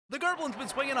The Gerblin's been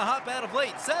swinging a hot bat of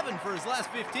late, 7 for his last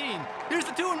 15. Here's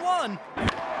the 2-1.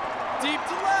 Deep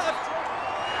to left.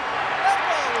 That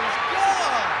ball is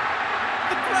gone.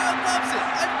 The crowd loves it.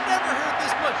 I've never heard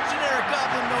this much generic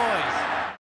goblin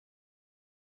noise.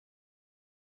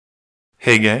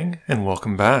 Hey gang, and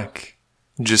welcome back.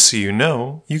 Just so you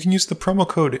know, you can use the promo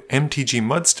code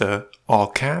MTGMudsta, all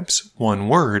caps, one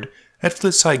word, at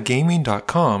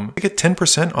flipsidegaming.com to get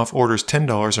 10% off orders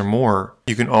 $10 or more.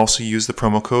 You can also use the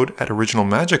promo code at Original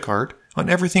Magic Art on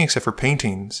everything except for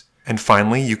paintings. And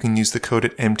finally, you can use the code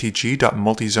at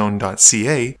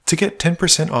mtg.multizone.ca to get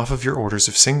 10% off of your orders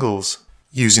of singles.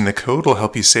 Using the code will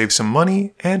help you save some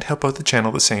money and help out the channel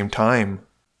at the same time.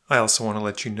 I also want to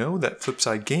let you know that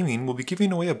Flipside Gaming will be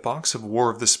giving away a box of War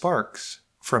of the Sparks.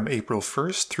 From April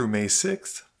 1st through May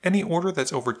 6th, any order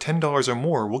that's over $10 or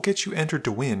more will get you entered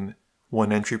to win.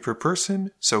 One entry per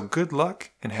person, so good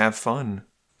luck and have fun.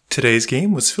 Today's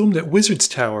game was filmed at Wizards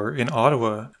Tower in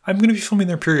Ottawa. I'm going to be filming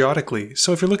there periodically,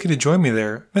 so if you're looking to join me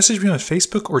there, message me on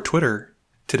Facebook or Twitter.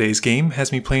 Today's game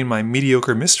has me playing my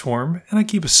mediocre Mistform, and I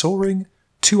keep a Soul Ring,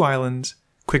 2 Islands,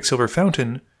 Quicksilver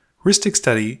Fountain, Rhystic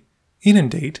Study,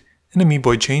 Inundate, and a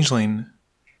Meeboy Changeling.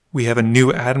 We have a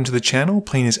new Adam to the channel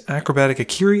playing his acrobatic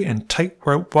Akiri and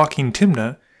tightrope walking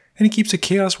Tymna, and he keeps a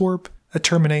Chaos Warp, a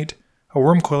Terminate, a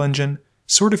Wormcoil Engine,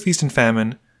 Sword of Feast and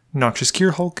Famine, Noxious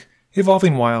Gearhulk,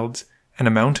 Evolving Wilds, and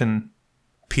a Mountain.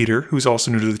 Peter, who's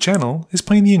also new to the channel, is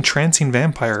playing the entrancing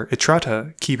vampire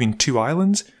Etrata, keeping 2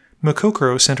 Islands,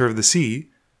 Makokoro, Center of the Sea,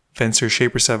 Venser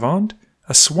Shaper Savant,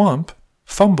 a Swamp,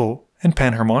 Fumble, and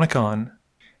Panharmonicon.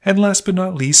 And last but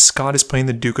not least, Scott is playing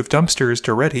the Duke of Dumpsters,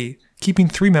 Daretti, keeping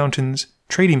 3 Mountains,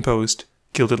 Trading Post,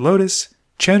 Gilded Lotus,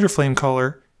 Chandra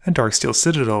Flamecaller, and Darksteel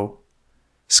Citadel.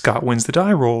 Scott wins the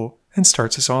die roll and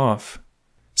starts us off.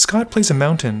 Scott plays a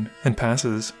mountain and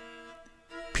passes.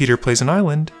 Peter plays an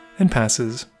island and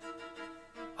passes.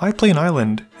 I play an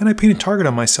island and I paint a target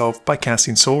on myself by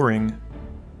casting Soul Ring.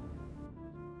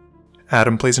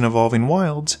 Adam plays an Evolving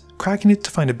Wilds, cracking it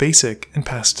to find a basic and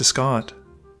passes to Scott.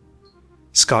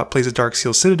 Scott plays a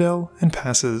Darksteel Citadel and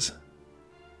passes.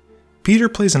 Peter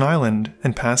plays an island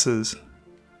and passes.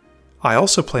 I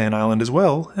also play an island as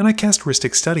well, and I cast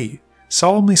Rhystic Study,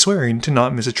 solemnly swearing to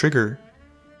not miss a trigger.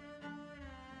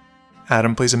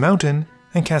 Adam plays a mountain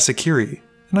and casts Akiri,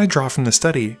 and I draw from the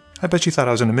study. I bet you thought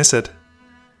I was going to miss it.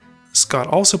 Scott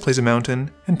also plays a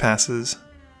mountain and passes.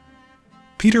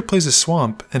 Peter plays a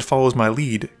swamp and follows my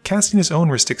lead, casting his own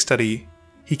Rhystic Study.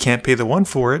 He can't pay the 1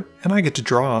 for it, and I get to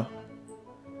draw.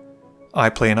 I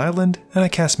play an island and I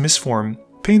cast Mistform,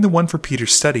 paying the 1 for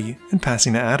Peter's study and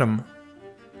passing to Adam.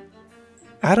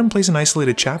 Adam plays an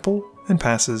isolated chapel and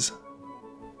passes.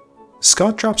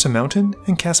 Scott drops a mountain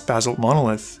and casts Basalt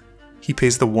Monolith. He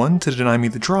pays the 1 to deny me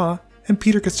the draw, and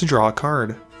Peter gets to draw a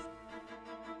card.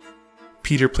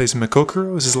 Peter plays a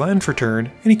Makokoro as his land for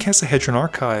turn, and he casts a Hedron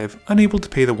Archive, unable to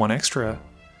pay the 1 extra.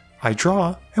 I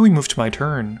draw, and we move to my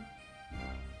turn.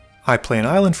 I play an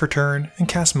island for turn and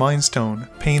cast Mind Stone,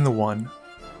 paying the 1.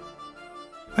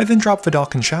 I then drop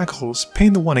Vidalcan Shackles,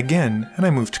 paying the 1 again, and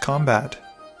I move to combat.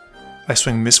 I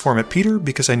swing Mistform at Peter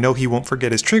because I know he won't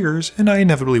forget his triggers, and I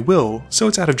inevitably will, so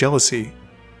it's out of jealousy.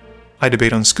 I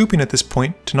debate on scooping at this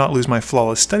point to not lose my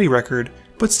flawless study record,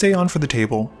 but stay on for the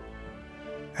table.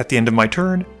 At the end of my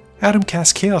turn, Adam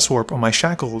casts Chaos Warp on my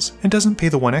Shackles and doesn't pay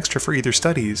the 1 extra for either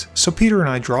studies, so Peter and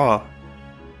I draw.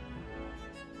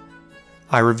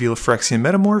 I reveal a Phyrexian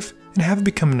Metamorph and have it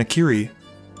become an Akiri.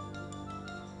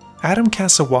 Adam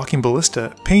casts a Walking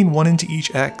Ballista, paying 1 into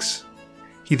each X.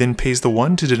 He then pays the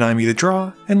 1 to deny me the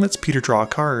draw and lets Peter draw a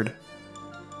card.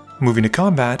 Moving to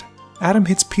combat, Adam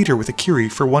hits Peter with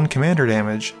Akiri for 1 commander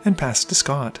damage and passes to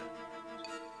Scott.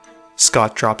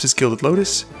 Scott drops his Gilded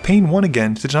Lotus, paying 1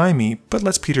 again to deny me but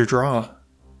lets Peter draw.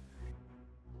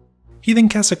 He then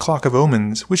casts a Clock of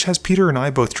Omens, which has Peter and I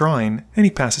both drawing, and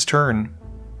he passes turn.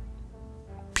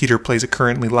 Peter plays a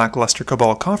currently lackluster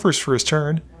Cabal Coffers for his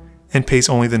turn, and pays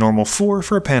only the normal 4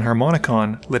 for a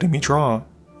Panharmonicon, letting me draw.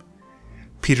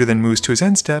 Peter then moves to his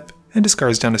end step and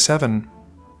discards down to 7.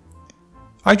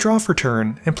 I draw for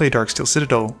turn and play Darksteel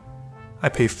Citadel. I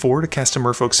pay 4 to cast a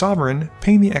Merfolk Sovereign,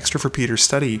 paying the extra for Peter's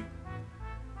study.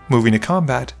 Moving to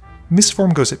combat,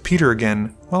 Mistform goes at Peter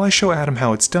again, while I show Adam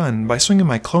how it's done by swinging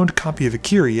my cloned copy of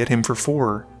Akiri at him for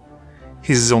 4.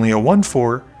 His is only a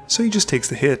 1/4, so he just takes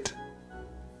the hit.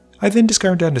 I then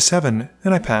discard down to 7,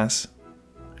 and I pass.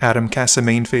 Adam casts a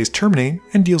main phase Terminate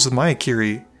and deals with my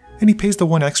Akiri, and he pays the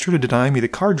 1 extra to deny me the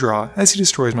card draw as he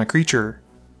destroys my creature.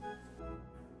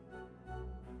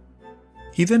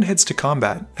 He then heads to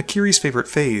combat, Akiri's favorite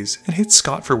phase, and hits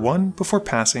Scott for 1 before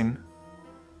passing.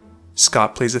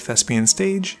 Scott plays a Thespian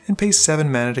Stage and pays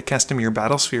 7 mana to cast a Mere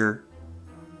Battlesphere.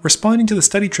 Responding to the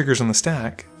study triggers on the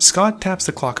stack, Scott taps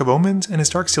the Clock of Omens and his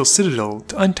Darksteel Citadel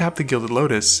to untap the Gilded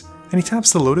Lotus, and he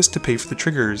taps the Lotus to pay for the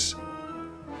triggers.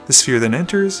 The sphere then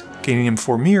enters, gaining him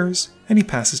 4 mirrors, and he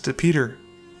passes to Peter.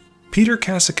 Peter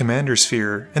casts a Commander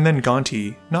Sphere, and then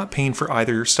Gonti, not paying for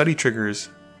either study triggers.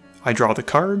 I draw the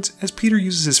cards, as Peter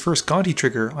uses his first Gonti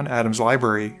trigger on Adam's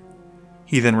library.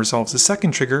 He then resolves the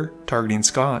second trigger, targeting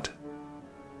Scott.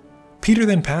 Peter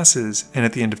then passes, and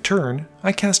at the end of turn,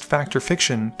 I cast Fact or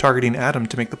Fiction, targeting Adam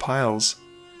to make the piles.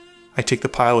 I take the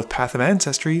pile with Path of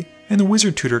Ancestry, and the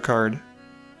Wizard Tutor card.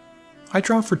 I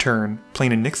draw for turn,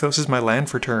 playing a Nykthos as my land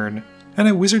for turn, and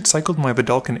I Wizard cycled my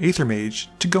Vedalken Aethermage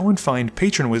to go and find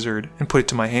Patron Wizard and put it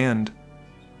to my hand.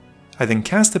 I then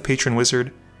cast the Patron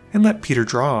Wizard, and let Peter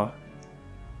draw.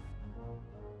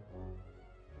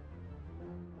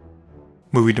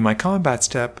 Moving to my combat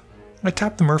step, I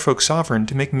tap the Merfolk Sovereign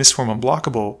to make Mistform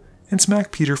unblockable, and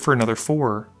smack Peter for another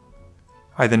 4.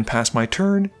 I then pass my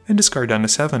turn and discard down to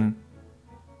 7.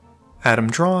 Adam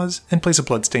draws and plays a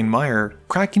Bloodstained Mire,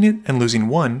 cracking it and losing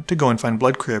 1 to go and find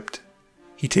Blood Crypt.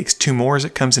 He takes 2 more as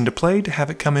it comes into play to have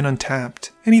it come in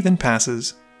untapped, and he then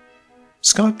passes.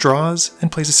 Scott draws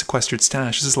and plays a Sequestered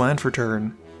Stash as his land for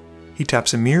turn. He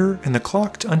taps a Mirror and the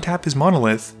Clock to untap his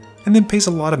Monolith, and then pays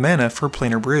a lot of mana for a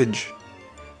Planar Bridge.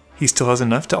 He still has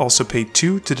enough to also pay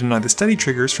 2 to deny the study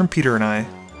triggers from Peter and I.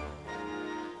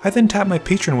 I then tap my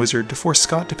Patron Wizard to force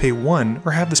Scott to pay 1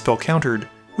 or have the spell countered,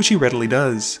 which he readily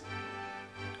does.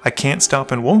 I can't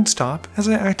stop and won't stop as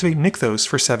I activate Nykthos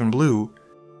for 7 blue,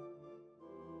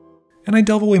 and I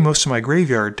delve away most of my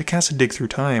graveyard to cast a Dig Through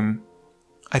Time.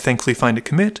 I thankfully find a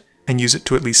commit and use it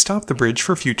to at least stop the bridge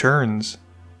for a few turns.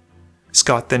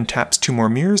 Scott then taps 2 more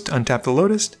mirrors to untap the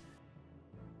Lotus,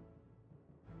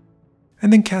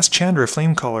 and then cast Chandra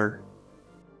Flamecaller.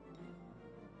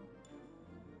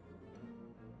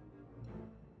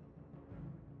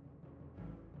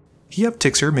 He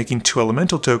upticks her, making 2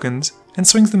 elemental tokens, and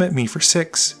swings them at me for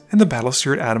 6, and the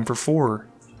Battlesphere at Adam for 4.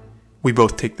 We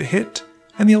both take the hit,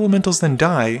 and the elementals then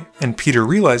die, and Peter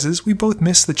realizes we both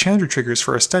missed the Chandra triggers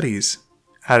for our studies.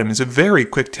 Adam is very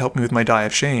quick to help me with my Die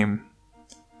of Shame.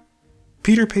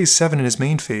 Peter pays 7 in his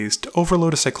main phase to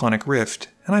overload a Cyclonic Rift,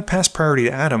 and I pass priority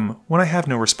to Adam when I have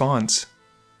no response.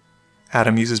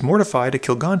 Adam uses Mortify to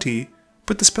kill Gonti,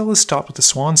 but the spell is stopped with the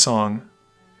Swan Song.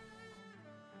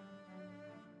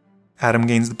 Adam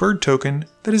gains the bird token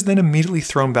that is then immediately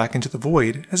thrown back into the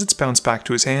void as it's bounced back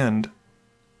to his hand.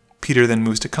 Peter then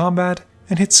moves to combat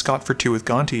and hits Scott for 2 with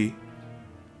Gonti.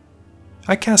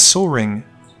 I cast Soul Ring,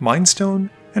 Mind Stone,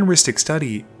 and Rhystic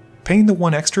Study, paying the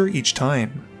 1 extra each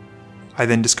time. I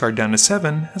then discard down to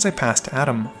 7 as I pass to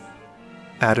Adam.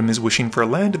 Adam is wishing for a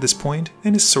land at this point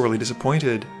and is sorely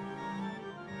disappointed.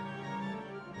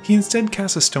 He instead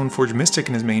casts a Stoneforge Mystic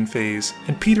in his main phase,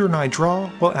 and Peter and I draw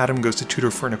while Adam goes to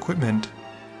tutor for an equipment.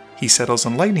 He settles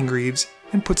on Lightning Greaves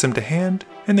and puts them to hand,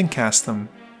 and then casts them.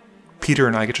 Peter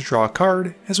and I get to draw a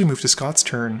card as we move to Scott's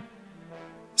turn.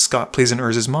 Scott plays an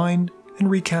Urza's Mind and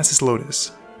recasts his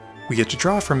Lotus. We get to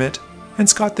draw from it, and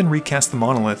Scott then recasts the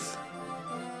Monolith.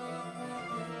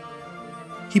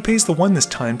 He pays the 1 this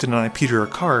time to deny Peter a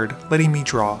card, letting me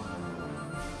draw.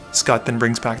 Scott then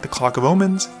brings back the Clock of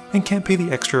Omens and can't pay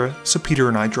the extra, so Peter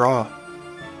and I draw.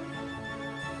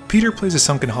 Peter plays a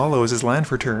Sunken Hollow as his land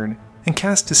for turn, and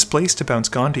casts Displace to bounce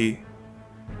Gonti.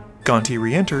 Gonti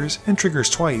re-enters and triggers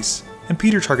twice, and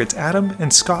Peter targets Adam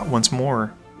and Scott once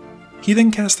more. He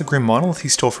then casts the Grim Monolith he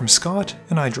stole from Scott,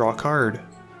 and I draw a card.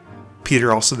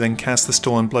 Peter also then casts the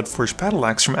stolen Bloodforged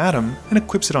Battleaxe from Adam and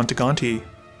equips it onto Gonti.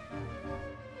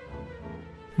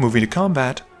 Moving to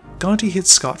combat, Gonti hits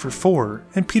Scott for 4,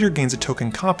 and Peter gains a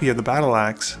token copy of the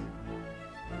Battleaxe.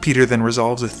 Peter then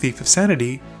resolves a Thief of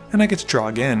Sanity, and I get to draw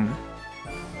again.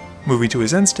 Moving to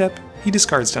his end step, he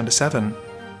discards down to 7.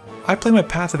 I play my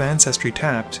Path of Ancestry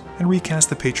tapped, and recast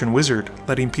the Patron Wizard,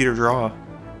 letting Peter draw.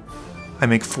 I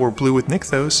make 4 blue with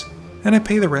Nykthos, and I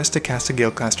pay the rest to cast a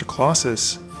Galecaster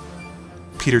Colossus.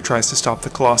 Peter tries to stop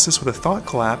the Colossus with a Thought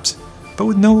Collapse, but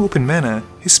with no open mana,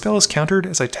 his spell is countered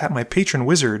as I tap my Patron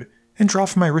Wizard and draw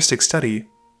from my Rhystic Study.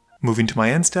 Moving to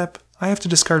my end step, I have to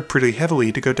discard pretty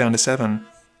heavily to go down to 7.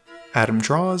 Adam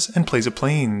draws and plays a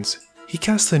Plains. He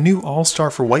casts the new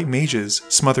All-Star for White Mages,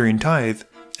 Smothering Tithe,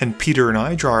 and Peter and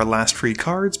I draw our last 3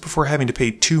 cards before having to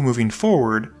pay 2 moving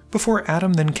forward, before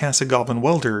Adam then casts a Goblin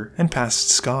Welder and passes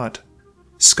to Scott.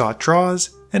 Scott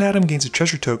draws, and Adam gains a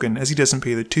treasure token as he doesn't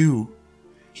pay the 2.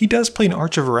 He does play an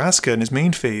Arch of Vraska in his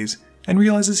main phase, and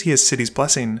realizes he has City's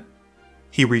Blessing.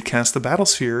 He recasts the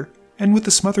Battlesphere, and with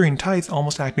the Smothering Tithe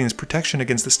almost acting as protection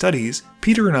against the studies,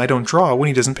 Peter and I don't draw when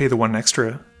he doesn't pay the 1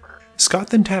 extra.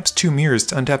 Scott then taps 2 mirrors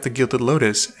to untap the Gilded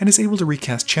Lotus and is able to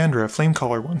recast Chandra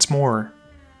Flamecaller once more.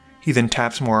 He then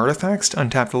taps more artifacts to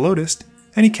untap the Lotus,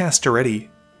 and he casts Daretti.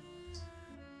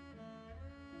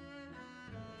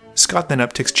 Scott then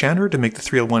upticks Chandra to make the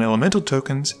 3/1 elemental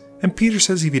tokens, and Peter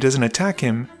says if he doesn't attack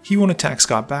him, he won't attack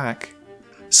Scott back.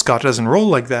 Scott doesn't roll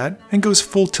like that, and goes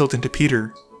full tilt into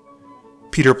Peter.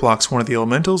 Peter blocks one of the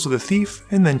elementals with a Thief,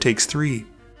 and then takes 3.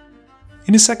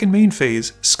 In his second main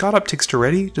phase, Scott upticks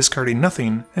Daretti, discarding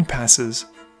nothing, and passes.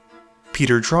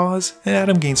 Peter draws, and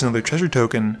Adam gains another treasure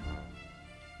token.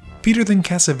 Peter then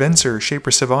casts a Venser,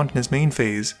 Shaper Savant in his main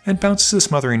phase, and bounces the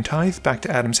Smothering Tithe back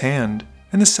to Adam's hand,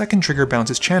 and the second trigger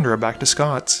bounces Chandra back to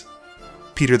Scott's.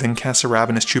 Peter then casts a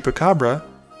Ravenous Chupacabra,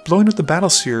 blowing up the Battle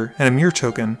Sphere and a Mirror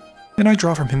token, and I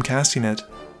draw from him casting it.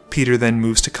 Peter then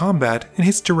moves to combat and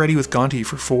hits Daretti with Gonti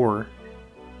for 4.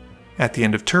 At the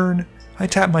end of turn, I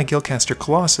tap my Guildcaster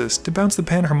Colossus to bounce the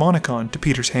Panharmonicon to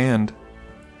Peter's hand.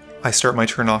 I start my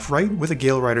turn off right with a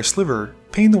Gale Rider Sliver,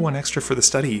 paying the 1 extra for the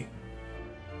study.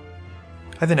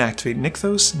 I then activate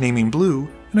Nykthos, naming blue,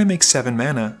 and I make 7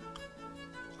 mana.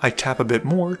 I tap a bit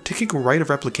more to kick a Rite of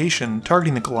Replication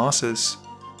targeting the Colossus.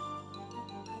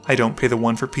 I don't pay the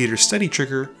 1 for Peter's study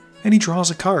trigger, and he draws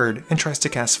a card and tries to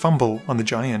cast Fumble on the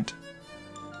Giant.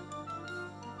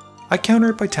 I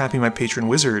counter it by tapping my Patron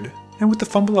Wizard, and with the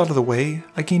Fumble out of the way,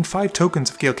 I gain 5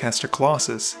 tokens of Galecaster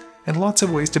Colossus, and lots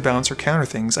of ways to bounce or counter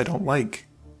things I don't like.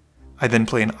 I then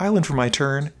play an island for my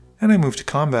turn, and I move to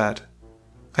combat.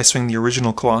 I swing the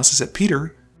original Colossus at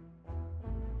Peter,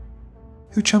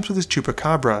 who chumps with his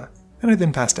Chupacabra, and I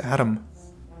then pass to Adam.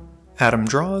 Adam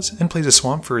draws and plays a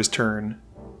Swamp for his turn.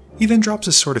 He then drops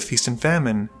his Sword of Feast and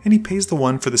Famine, and he pays the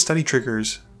 1 for the study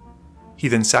triggers. He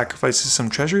then sacrifices some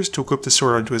treasures to equip the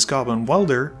sword onto his Goblin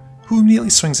Welder, who immediately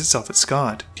swings itself at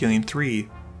Scott, dealing 3.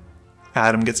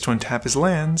 Adam gets to untap his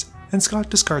lands, and Scott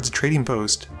discards a trading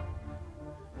post.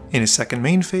 In his second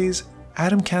main phase,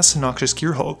 Adam casts a Noxious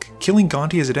Gearhulk, killing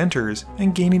Gonti as it enters,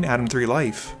 and gaining Adam 3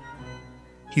 life.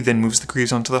 He then moves the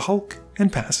Greaves onto the Hulk,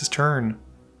 and passes turn.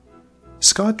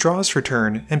 Scott draws for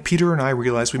turn, and Peter and I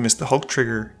realize we missed the Hulk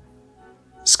trigger.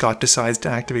 Scott decides to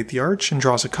activate the Arch and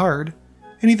draws a card,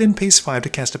 and he then pays 5 to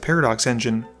cast a Paradox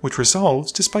Engine, which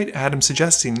resolves despite Adam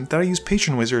suggesting that I use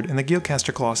Patron Wizard and the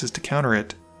Galecaster Colossus to counter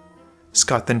it.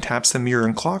 Scott then taps the Mirror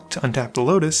and Clock to untap the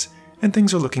Lotus, and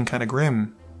things are looking kinda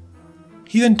grim.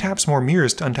 He then taps more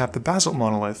mirrors to untap the Basalt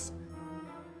Monolith.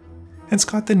 And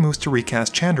Scott then moves to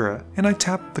recast Chandra, and I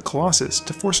tap the Colossus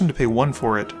to force him to pay 1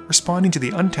 for it, responding to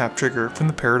the untap trigger from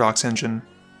the Paradox Engine.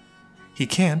 He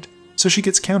can't, so she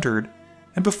gets countered,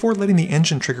 and before letting the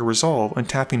engine trigger resolve on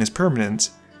tapping his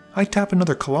permanents, I tap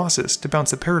another Colossus to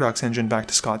bounce the Paradox Engine back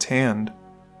to Scott's hand.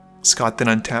 Scott then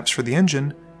untaps for the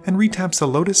engine, and retaps the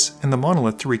Lotus and the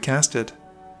Monolith to recast it.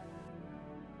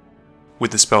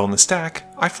 With the spell in the stack,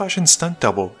 I flash in Stunt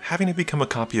Double, having it become a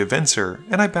copy of Venser,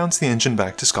 and I bounce the engine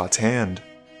back to Scott's hand.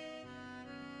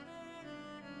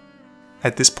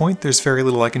 At this point, there's very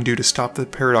little I can do to stop the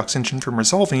Paradox Engine from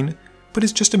resolving, but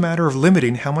it's just a matter of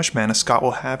limiting how much mana Scott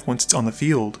will have once it's on the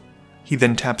field. He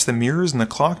then taps the Mirrors and the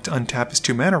Clock to untap his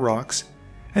 2 mana rocks,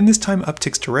 and this time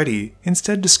upticks Daretti,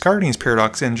 instead discarding his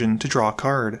Paradox Engine to draw a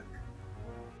card.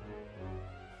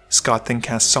 Scott then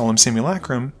casts Solemn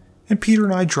Simulacrum, and Peter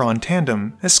and I draw in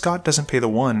tandem, as Scott doesn't pay the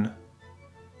 1.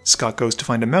 Scott goes to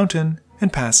find a mountain,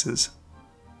 and passes.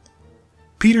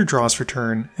 Peter draws for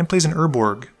turn, and plays an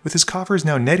Urborg, with his coffers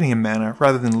now netting him mana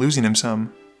rather than losing him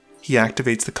some. He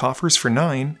activates the coffers for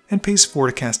 9, and pays 4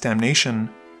 to cast Damnation.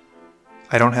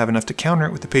 I don't have enough to counter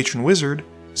it with the Patron Wizard,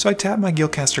 so I tap my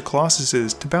Galecaster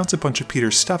Colossuses to bounce a bunch of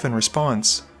Peter's stuff in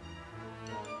response.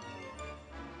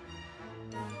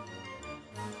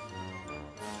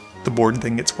 The board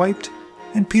then gets wiped,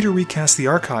 and Peter recasts the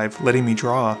Archive, letting me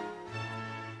draw.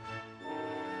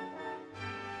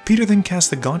 Peter then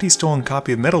casts the Gonti stolen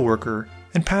copy of Metalworker,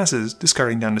 and passes,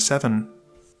 discarding down to 7.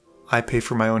 I pay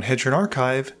for my own Hedron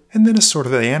Archive, and then a Sword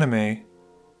of the Anime.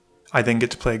 I then get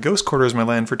to play a Ghost Quarter as my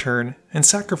land for turn, and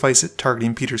sacrifice it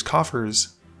targeting Peter's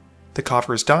coffers. The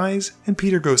coffers dies, and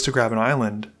Peter goes to grab an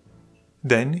island.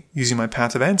 Then, using my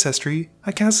Path of Ancestry,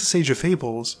 I cast the Sage of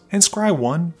Fables, and scry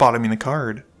 1, bottoming the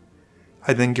card.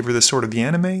 I then give her the Sword of the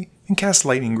Anime, and cast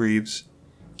Lightning Greaves.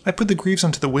 I put the Greaves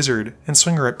onto the Wizard, and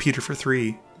swing her at Peter for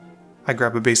 3. I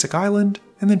grab a basic island,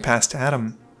 and then pass to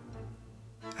Adam.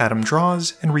 Adam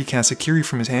draws, and recasts Akiri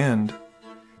from his hand.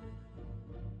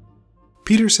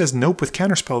 Peter says nope with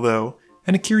Counterspell though,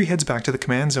 and Akiri heads back to the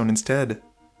command zone instead.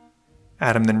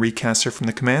 Adam then recasts her from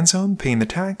the command zone, paying the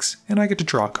tax, and I get to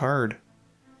draw a card.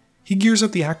 he gears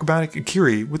up the acrobatic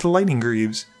Akiri with the lightning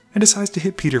greaves, and decides to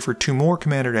hit Peter for 2 more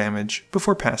commander damage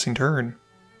before passing turn.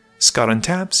 Scott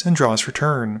untaps and draws for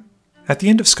turn. At the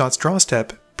end of Scott's draw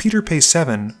step, Peter pays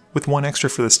 7, with 1 extra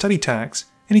for the study tax,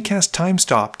 and he casts Time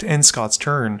Stop to end Scott's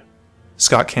turn.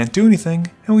 Scott can't do anything,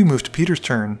 and we move to Peter's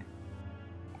turn.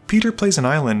 Peter plays an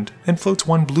island, and floats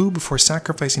 1 blue before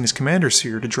sacrificing his commander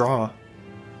sphere to draw.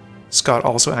 Scott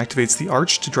also activates the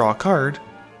Arch to draw a card,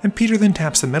 and Peter then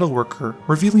taps the Metalworker,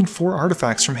 revealing 4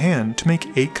 artifacts from hand to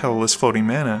make 8 colorless floating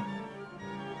mana.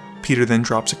 Peter then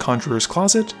drops a Conjurer's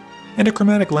Closet, and a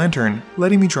Chromatic Lantern,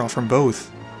 letting me draw from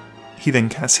both. He then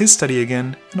casts his study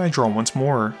again, and I draw once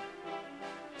more.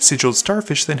 Sigiled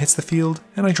Starfish then hits the field,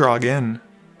 and I draw again.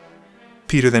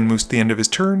 Peter then moves to the end of his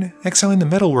turn, exiling the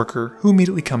Metalworker, who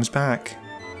immediately comes back.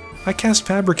 I cast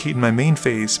Fabricate in my main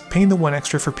phase, paying the 1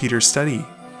 extra for Peter's study.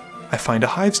 I find a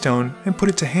Hivestone and put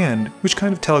it to hand, which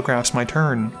kind of telegraphs my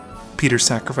turn. Peter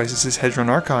sacrifices his Hedron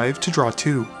Archive to draw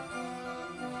 2.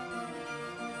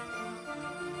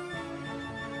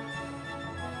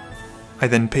 I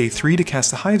then pay 3 to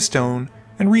cast the Hivestone,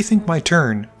 and rethink my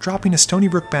turn, dropping a Stony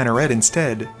Brook Banneret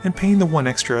instead, and paying the 1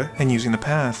 extra and using the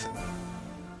path.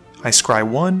 I scry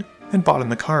 1 and bottom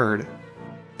the card.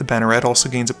 The Banneret also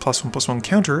gains a +1/+1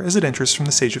 counter as it enters from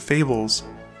the Sage of Fables.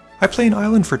 I play an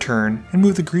island for turn and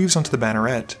move the Greaves onto the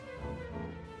Banneret.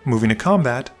 Moving to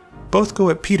combat, both go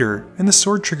at Peter, and the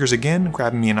sword triggers again,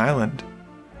 grabbing me an island.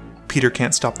 Peter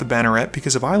can't stop the Banneret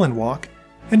because of Island Walk,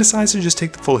 and decides to just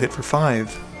take the full hit for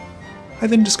 5. I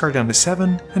then discard down to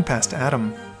 7 and pass to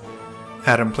Adam.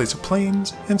 Adam plays a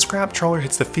Plains, and Scrap Trawler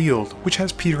hits the field, which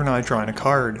has Peter and I drawing a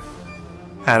card.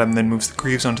 Adam then moves the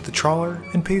Greaves onto the Trawler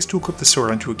and pays to equip the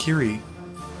sword onto Akiri.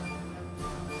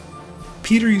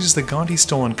 Peter uses the Gonti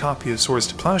stolen copy of Swords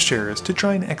to Plowshares to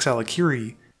try and exile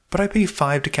Akiri, but I pay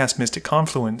 5 to cast Mystic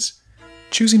Confluence,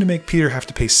 choosing to make Peter have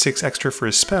to pay 6 extra for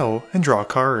his spell and draw a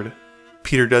card.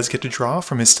 Peter does get to draw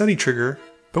from his study trigger,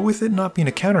 but with it not being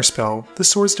a counterspell, the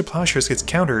Swords to Plowshares gets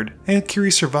countered, and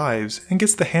Akiri survives and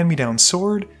gets the hand-me-down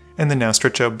sword and the now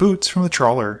stretch out boots from the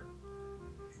Trawler.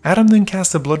 Adam then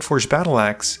casts the Bloodforged Battle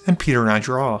Axe, and Peter and I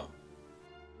draw.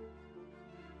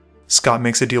 Scott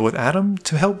makes a deal with Adam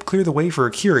to help clear the way for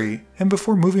Akiri, and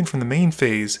before moving from the main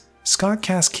phase, Scott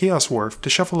casts Chaos Wharf to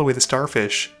shuffle away the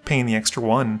Starfish, paying the extra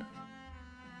 1.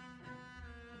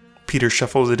 Peter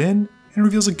shuffles it in, and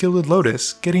reveals a Gilded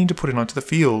Lotus, getting to put it onto the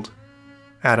field.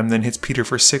 Adam then hits Peter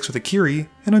for 6 with Akiri,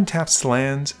 and untaps his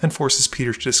lands, and forces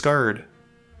Peter to discard.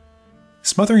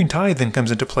 Smothering Tide then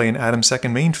comes into play in Adam's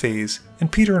second main phase,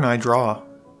 and Peter and I draw.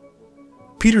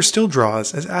 Peter still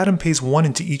draws, as Adam pays 1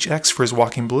 into each X for his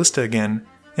Walking Ballista again,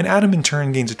 and Adam in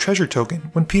turn gains a treasure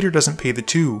token when Peter doesn't pay the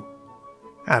 2.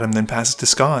 Adam then passes to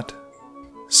Scott.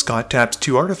 Scott taps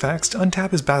 2 artifacts to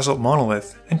untap his Basalt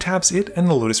Monolith, and taps it and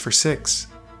the Lotus for 6.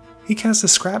 He casts a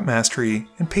Scrap Mastery,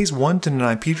 and pays 1 to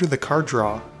deny Peter the card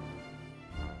draw.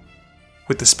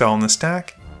 With the spell in the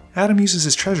stack, Adam uses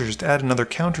his treasures to add another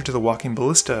counter to the Walking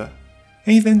Ballista,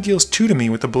 and he then deals 2 to me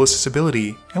with the Ballista's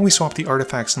ability, and we swap the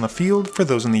artifacts on the field for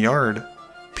those in the yard.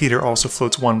 Peter also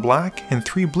floats 1 black and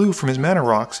 3 blue from his mana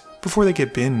rocks before they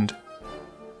get binned.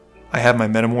 I have my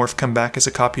Metamorph come back as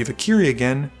a copy of Akiri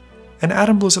again, and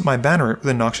Adam blows up my Banneret with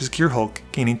a Noxious Gearhulk,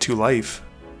 gaining 2 life.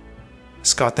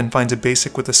 Scott then finds a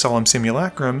basic with a Solemn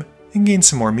Simulacrum, and gains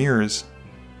some more mirrors.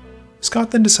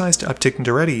 Scott then decides to uptick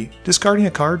Daretti, discarding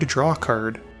a card to draw a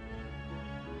card.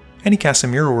 And he casts a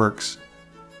Mirrorworks.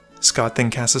 Scott then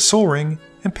casts a Soul Ring,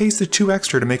 and pays the 2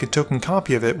 extra to make a token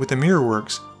copy of it with the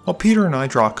Mirrorworks, while Peter and I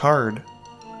draw a card.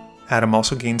 Adam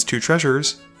also gains 2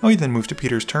 treasures, while we then move to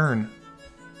Peter's turn.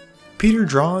 Peter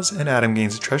draws, and Adam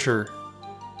gains a treasure.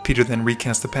 Peter then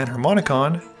recasts the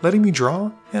Panharmonicon, letting me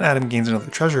draw, and Adam gains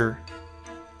another treasure.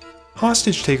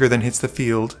 Hostage Taker then hits the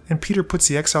field, and Peter puts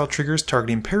the exile triggers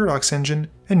targeting Paradox Engine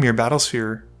and Mere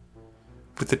Battlesphere.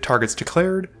 With the targets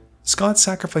declared, Scott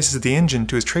sacrifices the engine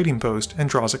to his trading post and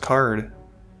draws a card.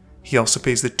 He also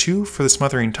pays the 2 for the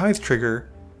Smothering Tithe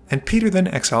trigger, and Peter then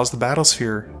exiles the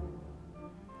Battlesphere.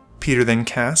 Peter then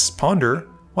casts Ponder,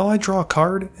 while I draw a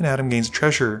card and Adam gains a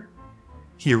treasure.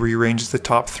 He rearranges the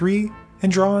top 3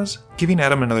 and draws, giving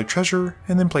Adam another treasure,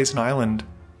 and then plays an island.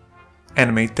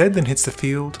 Animate Dead then hits the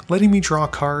field, letting me draw a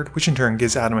card, which in turn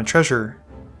gives Adam a treasure.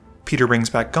 Peter brings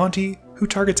back Gonti, who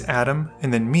targets Adam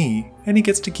and then me, and he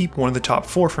gets to keep one of the top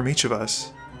 4 from each of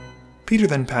us. Peter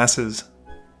then passes.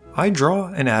 I draw,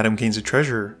 and Adam gains a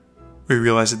treasure. We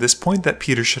realize at this point that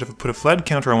Peter should have put a flood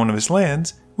counter on one of his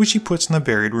lands, which he puts in the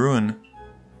Buried Ruin.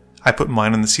 I put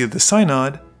mine on the Seat of the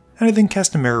Synod, and I then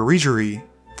cast a Meroregery,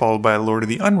 followed by a Lord of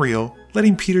the Unreal,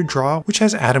 letting Peter draw, which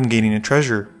has Adam gaining a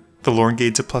treasure. The Lord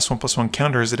gains a +1/+1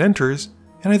 counter as it enters,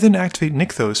 and I then activate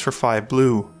Nykthos for 5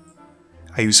 blue.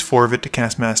 I use 4 of it to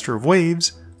cast Master of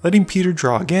Waves, letting Peter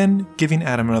draw again, giving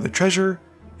Adam another treasure,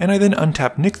 and I then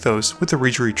untap Nykthos with the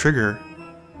Regery trigger.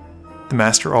 The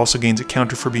Master also gains a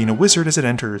counter for being a wizard as it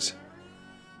enters.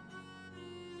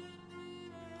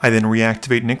 I then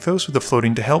reactivate Nykthos with a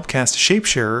floating to help cast a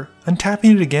Shapesharer,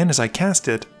 untapping it again as I cast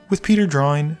it, with Peter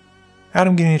drawing,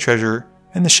 Adam gaining a treasure,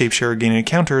 and the Shapesharer gaining a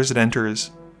counter as it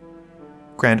enters.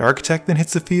 Grand Architect then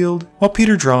hits the field, while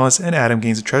Peter draws and Adam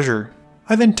gains a treasure.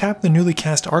 I then tap the newly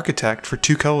cast Architect for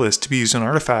 2 colorless to be used on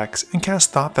artifacts, and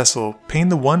cast Thought Vessel, paying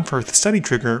the 1 for the study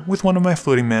trigger with one of my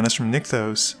floating manas from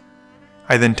Nykthos.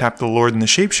 I then tap the Lord and the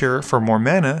Shapesharer for more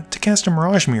mana to cast a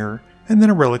Mirage Mirror, and then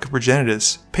a Relic of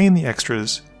Progenitus, paying the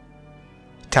extras.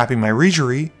 Tapping my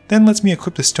Regery then lets me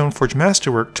equip the Stoneforge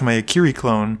Masterwork to my Akiri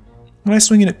clone, and I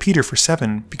swing it at Peter for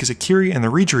 7 because Akiri and the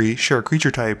Regery share a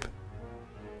creature type.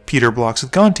 Peter blocks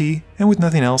with Gonti, and with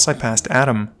nothing else I pass to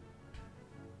Adam.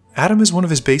 Adam is one of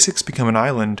his basics become an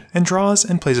island, and draws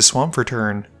and plays a swamp for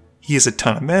turn. He has a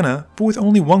ton of mana, but with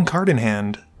only 1 card in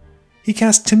hand. He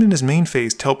casts Tymna in his main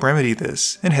phase to help remedy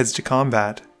this, and heads to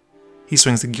combat. He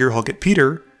swings the Gearhulk at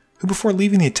Peter, who before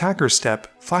leaving the attacker's step,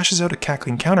 flashes out a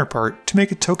Cackling counterpart to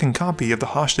make a token copy of the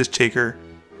Hostage Taker.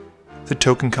 The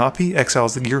token copy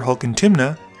exiles the Gearhulk and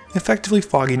Tymna, effectively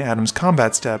fogging Adam's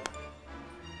combat step.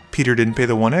 Peter didn't pay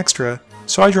the 1 extra,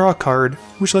 so I draw a card,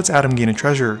 which lets Adam gain a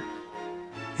treasure.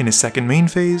 In his second main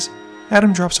phase,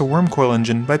 Adam drops a Wormcoil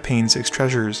Engine by paying 6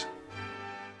 treasures.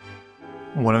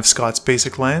 One of Scott's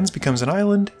basic lands becomes an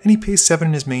island, and he pays 7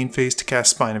 in his main phase to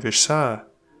cast Spine of Ishsa.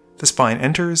 The Spine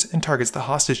enters and targets the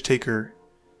Hostage Taker.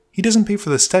 He doesn't pay for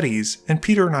the studies, and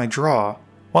Peter and I draw,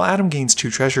 while Adam gains 2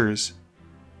 treasures.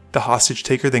 The Hostage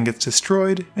Taker then gets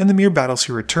destroyed, and the Mirror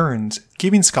Battlesphere returns,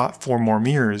 giving Scott 4 more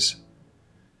mirrors.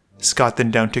 Scott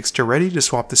then downticks Daretti to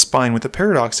swap the Spine with the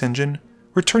Paradox Engine,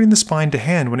 returning the Spine to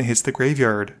hand when it hits the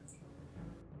graveyard.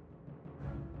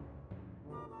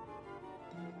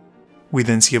 We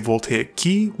then see a Voltaic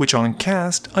Key, which on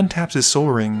cast untaps his Soul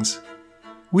Rings.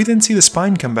 We then see the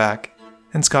Spine come back,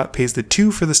 and Scott pays the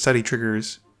 2 for the study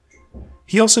triggers.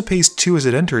 He also pays 2 as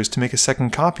it enters to make a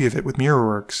second copy of it with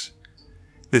Mirrorworks.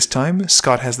 This time,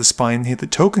 Scott has the Spine hit the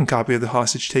token copy of the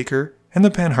Hostage Taker and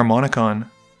the Panharmonicon.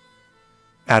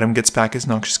 Adam gets back his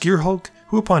Noxious Gearhulk,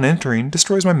 who upon entering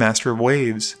destroys my Master of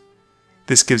Waves.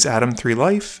 This gives Adam 3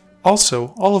 life,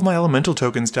 also all of my elemental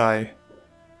tokens die.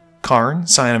 Karn,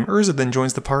 Scion of Urza then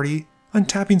joins the party,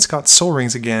 untapping Scott's Soul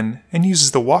Rings again, and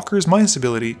uses the Walker's Minus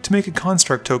ability to make a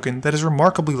construct token that is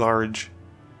remarkably large.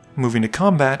 Moving to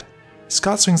combat,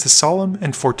 Scott swings the Solemn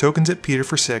and 4 tokens at Peter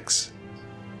for 6.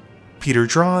 Peter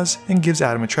draws and gives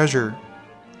Adam a treasure.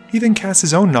 He then casts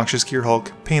his own Noxious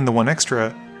Gearhulk, paying the 1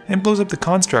 extra, and blows up the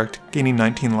construct, gaining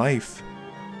 19 life.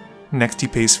 Next he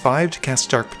pays 5 to cast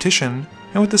Dark Petition,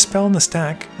 and with the spell in the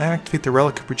stack, I activate the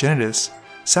Relic of Progenitus,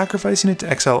 sacrificing it to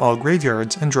exile all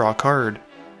graveyards and draw a card.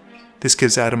 This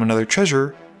gives Adam another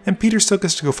treasure, and Peter still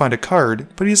gets to go find a card,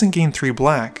 but he doesn't gain 3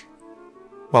 black.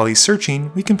 While he's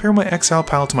searching, we compare my exile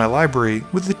pile to my library,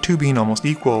 with the 2 being almost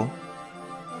equal.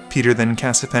 Peter then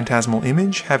casts a Phantasmal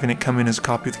Image, having it come in as a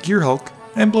copy of the Gearhulk,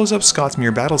 and blows up Scott's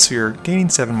Mirror Battlesphere, gaining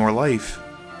 7 more life.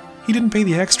 He didn't pay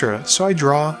the extra, so I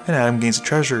draw, and Adam gains a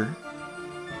treasure.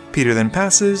 Peter then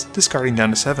passes, discarding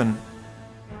down to 7.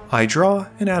 I draw,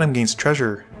 and Adam gains a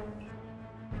treasure.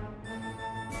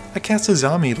 I cast a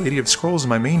Zami Lady of Scrolls in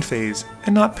my main phase,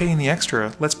 and not paying the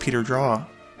extra lets Peter draw.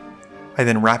 I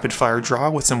then rapid fire draw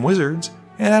with some wizards,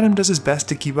 and Adam does his best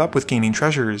to keep up with gaining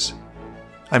treasures.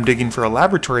 I'm digging for a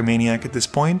Laboratory Maniac at this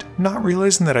point, not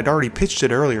realizing that I'd already pitched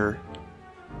it earlier.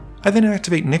 I then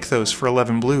activate Nykthos for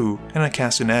 11 blue, and I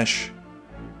cast an Esh.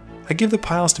 I give the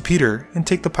piles to Peter, and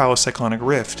take the pile of Cyclonic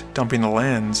Rift, dumping the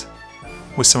lands.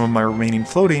 With some of my remaining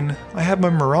floating, I have my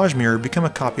Mirage Mirror become a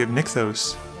copy of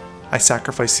Nykthos. I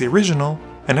sacrifice the original,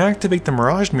 and activate the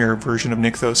Mirage Mirror version of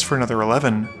Nykthos for another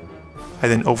 11. I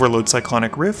then overload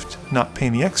Cyclonic Rift, not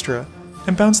paying the extra,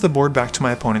 and bounce the board back to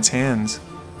my opponent's hands.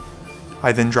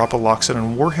 I then drop a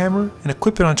Loxodon Warhammer and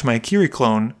equip it onto my Akiri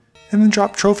clone, and then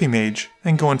drop Trophy Mage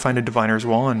and go and find a Diviner's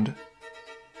Wand.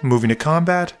 Moving to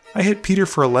combat, I hit Peter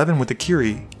for 11 with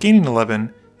Akiri, gaining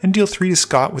 11, and deal 3 to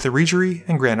Scott with a Regery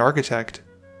and Grand Architect.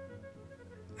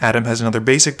 Adam has another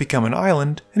basic become an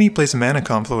island, and he plays a Mana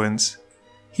Confluence.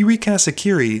 He recasts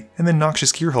Akiri and then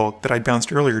Noxious Gearhulk that I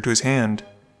bounced earlier to his hand.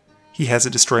 He has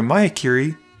it destroy my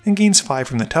Akiri, and gains 5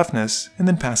 from the toughness, and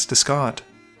then passes to Scott.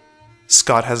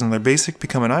 Scott has another basic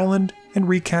become an island, and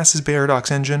recasts his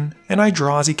Paradox Engine, and I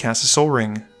draw as he casts a Soul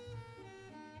Ring.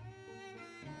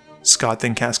 Scott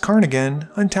then casts Karn again,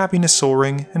 untapping his Soul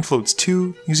Ring, and floats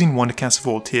 2, using 1 to cast a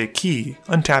Voltaic Key,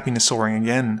 untapping his Soul Ring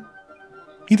again.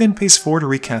 He then pays 4 to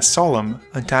recast Solemn,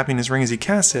 untapping his ring as he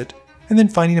casts it, and then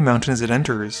finding a mountain as it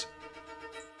enters.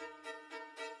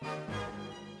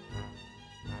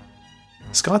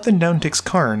 Scott then downticks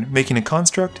Karn, making a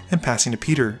construct and passing to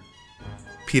Peter.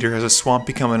 Peter has a swamp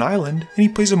become an island, and he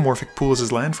plays a Morphic Pool as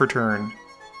his land for turn.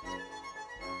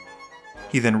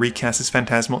 He then recasts his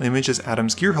Phantasmal Image as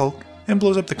Adam's Gearhulk and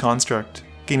blows up the construct,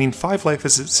 gaining 5 life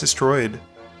as it's destroyed.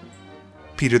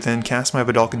 Peter then casts my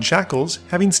Vidalcan Shackles,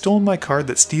 having stolen my card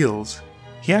that steals.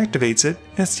 He activates it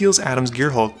and steals Adam's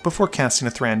Gearhulk before casting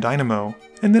a Thran Dynamo,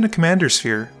 and then a Commander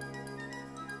Sphere.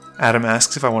 Adam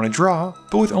asks if I want to draw,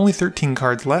 but with only 13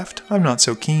 cards left, I'm not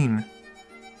so keen.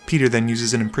 Peter then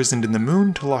uses an Imprisoned in the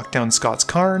Moon to lock down Scott's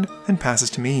Karn and passes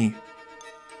to me.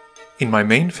 In my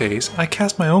main phase, I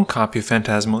cast my own copy of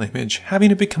Phantasmal Image,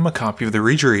 having it become a copy of the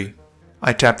Reejerey.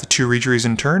 I tap the 2 Reejereys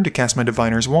in turn to cast my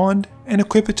Diviner's Wand, and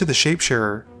equip it to the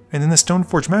Shapesharer, and then the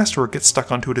Stoneforge Masterwork gets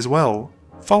stuck onto it as well,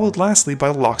 followed lastly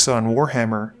by the Loxodon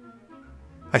Warhammer.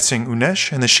 I swing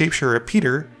Unesh and the Shapesharer at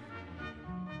Peter,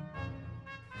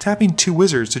 tapping 2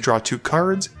 Wizards to draw 2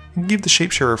 cards, and give the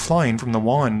Shapesharer flying from the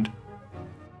wand.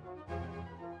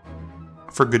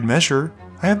 For good measure,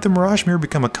 I have the Mirage Mirror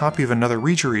become a copy of another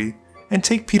Reejerey, and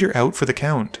take Peter out for the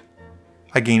count.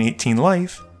 I gain 18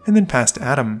 life, and then pass to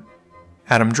Adam.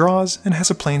 Adam draws, and has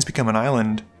a Plains become an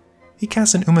island. He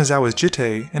casts an Umezawa's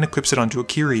Jitte, and equips it onto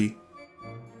Akiri.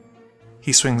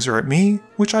 He swings her at me,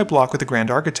 which I block with the Grand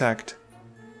Architect.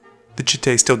 The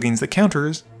Jitte still gains the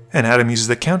counters, and Adam uses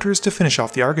the counters to finish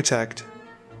off the Architect.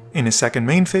 In his second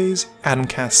main phase, Adam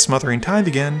casts Smothering Tithe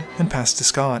again, and passes to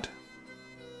Scott.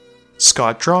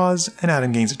 Scott draws, and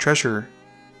Adam gains a treasure.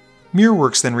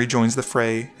 Mirrorworks then rejoins the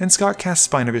fray, and Scott casts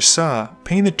Spine of Ishsa,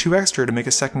 paying the 2 extra to make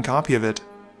a second copy of it.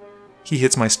 He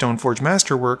hits my Stoneforge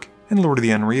Masterwork, and Lord of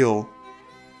the Unreal.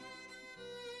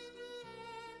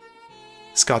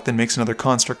 Scott then makes another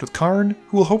construct with Karn,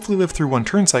 who will hopefully live through 1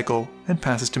 turn cycle, and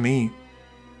passes to me.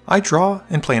 I draw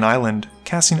and play an island,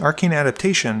 casting Arcane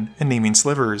Adaptation and naming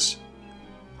Slivers.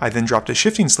 I then dropped a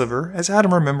Shifting Sliver as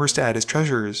Adam remembers to add his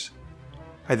treasures.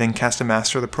 I then cast a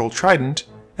Master of the Pearl Trident,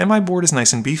 and my board is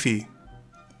nice and beefy.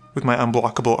 With my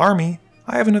unblockable army,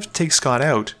 I have enough to take Scott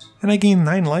out, and I gain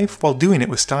 9 life while doing it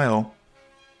with style.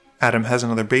 Adam has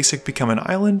another basic become an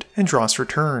island and draws for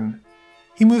turn.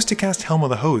 He moves to cast Helm of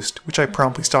the Host, which I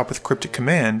promptly stop with Cryptic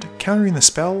Command, countering the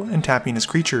spell and tapping his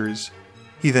creatures.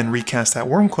 He then recasts that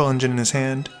Wormcoil Engine in his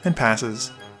hand and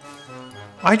passes.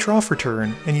 I draw for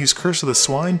turn and use Curse of the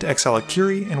Swine to exile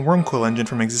Akiri and Wormcoil Engine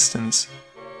from existence.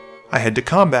 I head to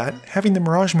combat, having the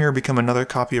Mirage Mirror become another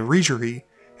copy of Reejerey,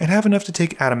 and have enough to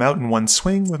take Adam out in 1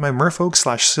 swing with my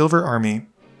Merfolk/Silver army.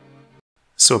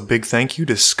 So a big thank you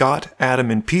to Scott,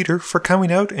 Adam, and Peter for coming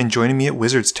out and joining me at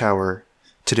Wizard's Tower.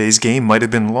 Today's game might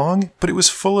have been long, but it was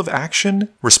full of action,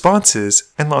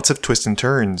 responses, and lots of twists and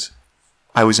turns.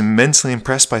 I was immensely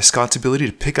impressed by Scott's ability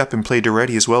to pick up and play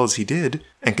Daretti as well as he did,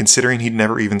 and considering he'd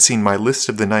never even seen my list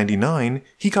of the 99,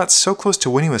 he got so close to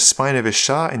winning with Spine of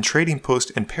Ishsa and Trading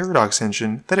Post and Paradox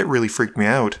Engine that it really freaked me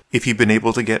out. If he'd been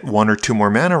able to get 1 or 2 more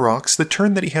mana rocks the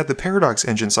turn that he had the Paradox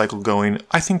Engine cycle going,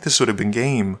 I think this would have been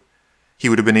game. He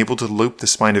would have been able to loop the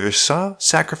Spine of Ishsa,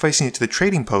 sacrificing it to the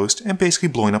Trading Post and basically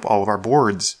blowing up all of our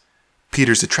boards.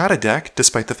 Peter's Etrata deck,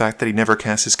 despite the fact that he never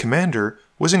cast his commander,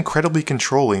 was incredibly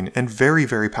controlling and very,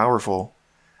 very powerful.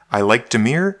 I liked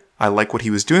Dimir, I like what he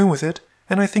was doing with it,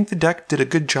 and I think the deck did a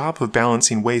good job of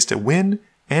balancing ways to win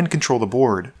and control the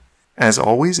board. As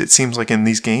always, it seems like in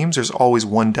these games there's always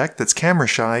one deck that's camera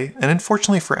shy, and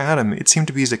unfortunately for Adam, it seemed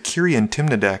to be his Akiri and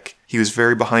Tymna deck. He was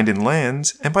very behind in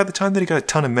lands, and by the time that he got a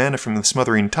ton of mana from the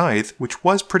Smothering Tithe, which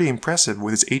was pretty impressive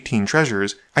with his 18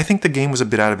 treasures, I think the game was a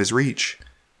bit out of his reach.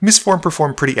 Mistform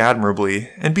performed pretty admirably,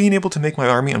 and being able to make my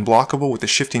army unblockable with a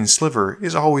Shifting Sliver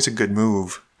is always a good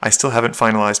move. I still haven't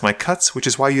finalized my cuts, which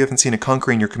is why you haven't seen a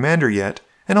Conquering Your Commander yet,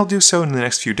 and I'll do so in the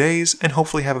next few days, and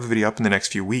hopefully have a video up in the next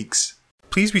few weeks.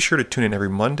 Please be sure to tune in every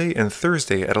Monday and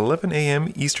Thursday at 11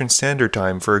 AM Eastern Standard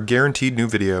Time for a guaranteed new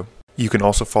video. You can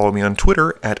also follow me on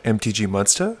Twitter at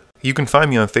MTGMudsta. You can find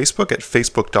me on Facebook at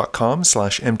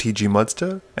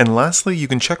facebook.com/mtgmudsta, and lastly, you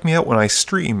can check me out when I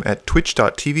stream at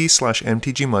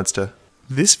twitch.tv/mtgmudsta.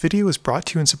 This video is brought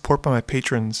to you in support by my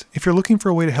patrons. If you're looking for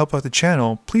a way to help out the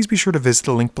channel, please be sure to visit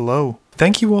the link below.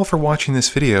 Thank you all for watching this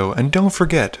video, and don't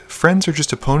forget, friends are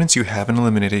just opponents you haven't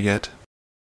eliminated yet.